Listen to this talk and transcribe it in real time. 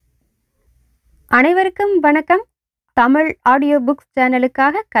அனைவருக்கும் வணக்கம். Tamil audio books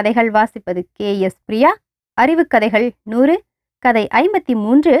சேனலுக்காக கதைகள் வாசிப்பது KS பிரியா. அறிவு கதைகள் 100, கதை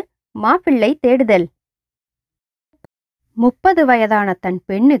 53, மாப்பிள்ளை தேடுதல். 30 வயதான தன்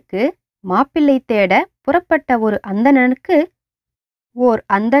பெண்ணுக்கு மாப்பிள்ளை தேட புறப்பட்ட ஓர்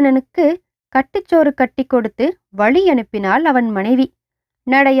அந்தணனுக்கு கட்டுச்சோறு கட்டி கொடுத்து வழி அனுப்பினாள் அவன் மனைவி.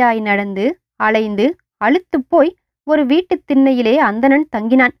 நடையாய் நடந்து அலைந்து அலுத்துப் போய் ஒரு வீட்டுத் திண்ணையிலே அந்தணன்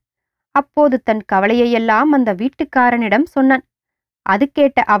தங்கினான். அப்போது தன் கவலையையெல்லாம் அந்த வீட்டுக்காரனிடம் சொன்னான். அது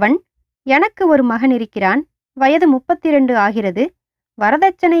கேட்ட அவன், எனக்கு ஒரு மகன் இருக்கிறான், வயது 32 ஆகிறது,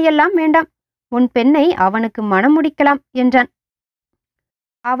 வரதட்சணையெல்லாம் வேண்டாம், உன் பெண்ணை அவனுக்கு மணம் முடிக்கலாம் என்றான்.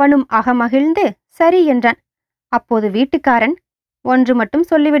 அவனும் அகமகிழ்ந்து சரி என்றான். அப்போது வீட்டுக்காரன், ஒன்று மட்டும்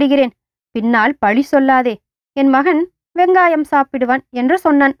சொல்லிவிடுகிறேன், பின்னால் பழி சொல்லாதே, என் மகன் வெங்காயம் சாப்பிடுவான் என்று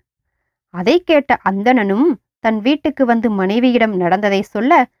சொன்னான். அதை கேட்ட அந்தணனும் தன் வீட்டுக்கு வந்து மனைவியிடம் நடந்ததை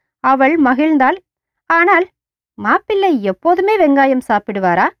சொல்ல அவள் மகிழ்ந்தாள். ஆனால் மாப்பிள்ளை எப்போதுமே வெங்காயம்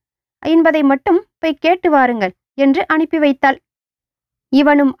சாப்பிடுவாரா என்பதை மட்டும் போய் கேட்டு வாருங்கள் என்று அனுப்பி வைத்தாள்.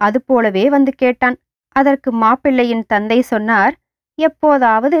 இவனும் அதுபோலவே வந்து கேட்டான். அதற்கு மாப்பிள்ளையின் தந்தை சொன்னார்,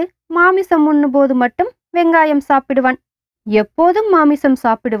 எப்போதாவது மாமிசம் உண்ணும்போது மட்டும் வெங்காயம் சாப்பிடுவான். எப்போதும் மாமிசம்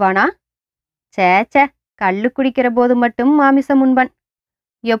சாப்பிடுவானா? சேச்ச, கள்ளு குடிக்கிற போது மட்டும் மாமிசம் உண்பான்.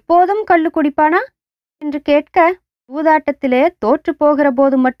 எப்போதும் கள்ளு குடிப்பானா என்று கேட்க, சூதாட்டத்திலே தோற்று போகிற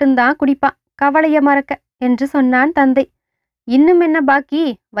போது மட்டும்தான் குடிப்பான், கவலைய மறக்க என்று சொன்னான் தந்தை. இன்னும் என்ன பாக்கி,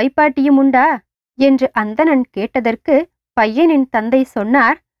 வைப்பாட்டியும் உண்டா என்று அந்தணன் கேட்டதற்கு பையனின் தந்தை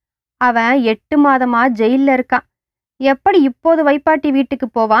சொன்னார், அவன் 8 மாதமா ஜெயில்ல இருக்கான். எப்படி இப்போது வைப்பாட்டி வீட்டுக்கு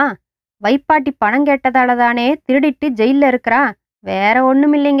போவான்? வைப்பாட்டி பணம் கேட்டதாலதானே திருடிட்டு ஜெயில்ல இருக்கிறான், வேற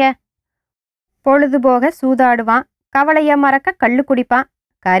ஒண்ணும் இல்லைங்க. பொழுதுபோக சூதாடுவான், கவலைய மறக்க கள்ளு குடிப்பான்,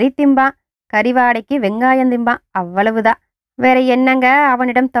 கறி திம்பான், கறிவாடைக்கு வெங்காயம் திம்பான், அவ்வளவுதான், வேற என்னங்க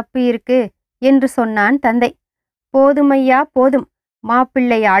அவனிடம் தப்பு இருக்கு என்று சொன்னான் தந்தை. போதுமையா போதும்,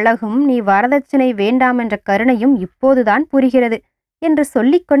 மாப்பிள்ளை அழகும் நீ வரதட்சணை வேண்டாம் என்ற கருணையும் இப்போதுதான் புரிகிறது என்று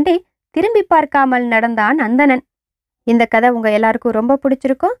சொல்லிக்கொண்டே திரும்பி பார்க்காமல் நடந்தான் அந்தணன். இந்த கதை உங்க எல்லாருக்கும் ரொம்ப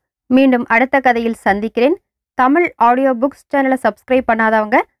பிடிச்சிருக்கும். மீண்டும் அடுத்த கதையில் சந்திக்கிறேன். தமிழ் ஆடியோ புக்ஸ் சேனலை சப்ஸ்கிரைப்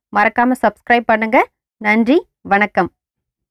பண்ணாதவங்க மறக்காம சப்ஸ்கிரைப் பண்ணுங்க. நன்றி, வணக்கம்.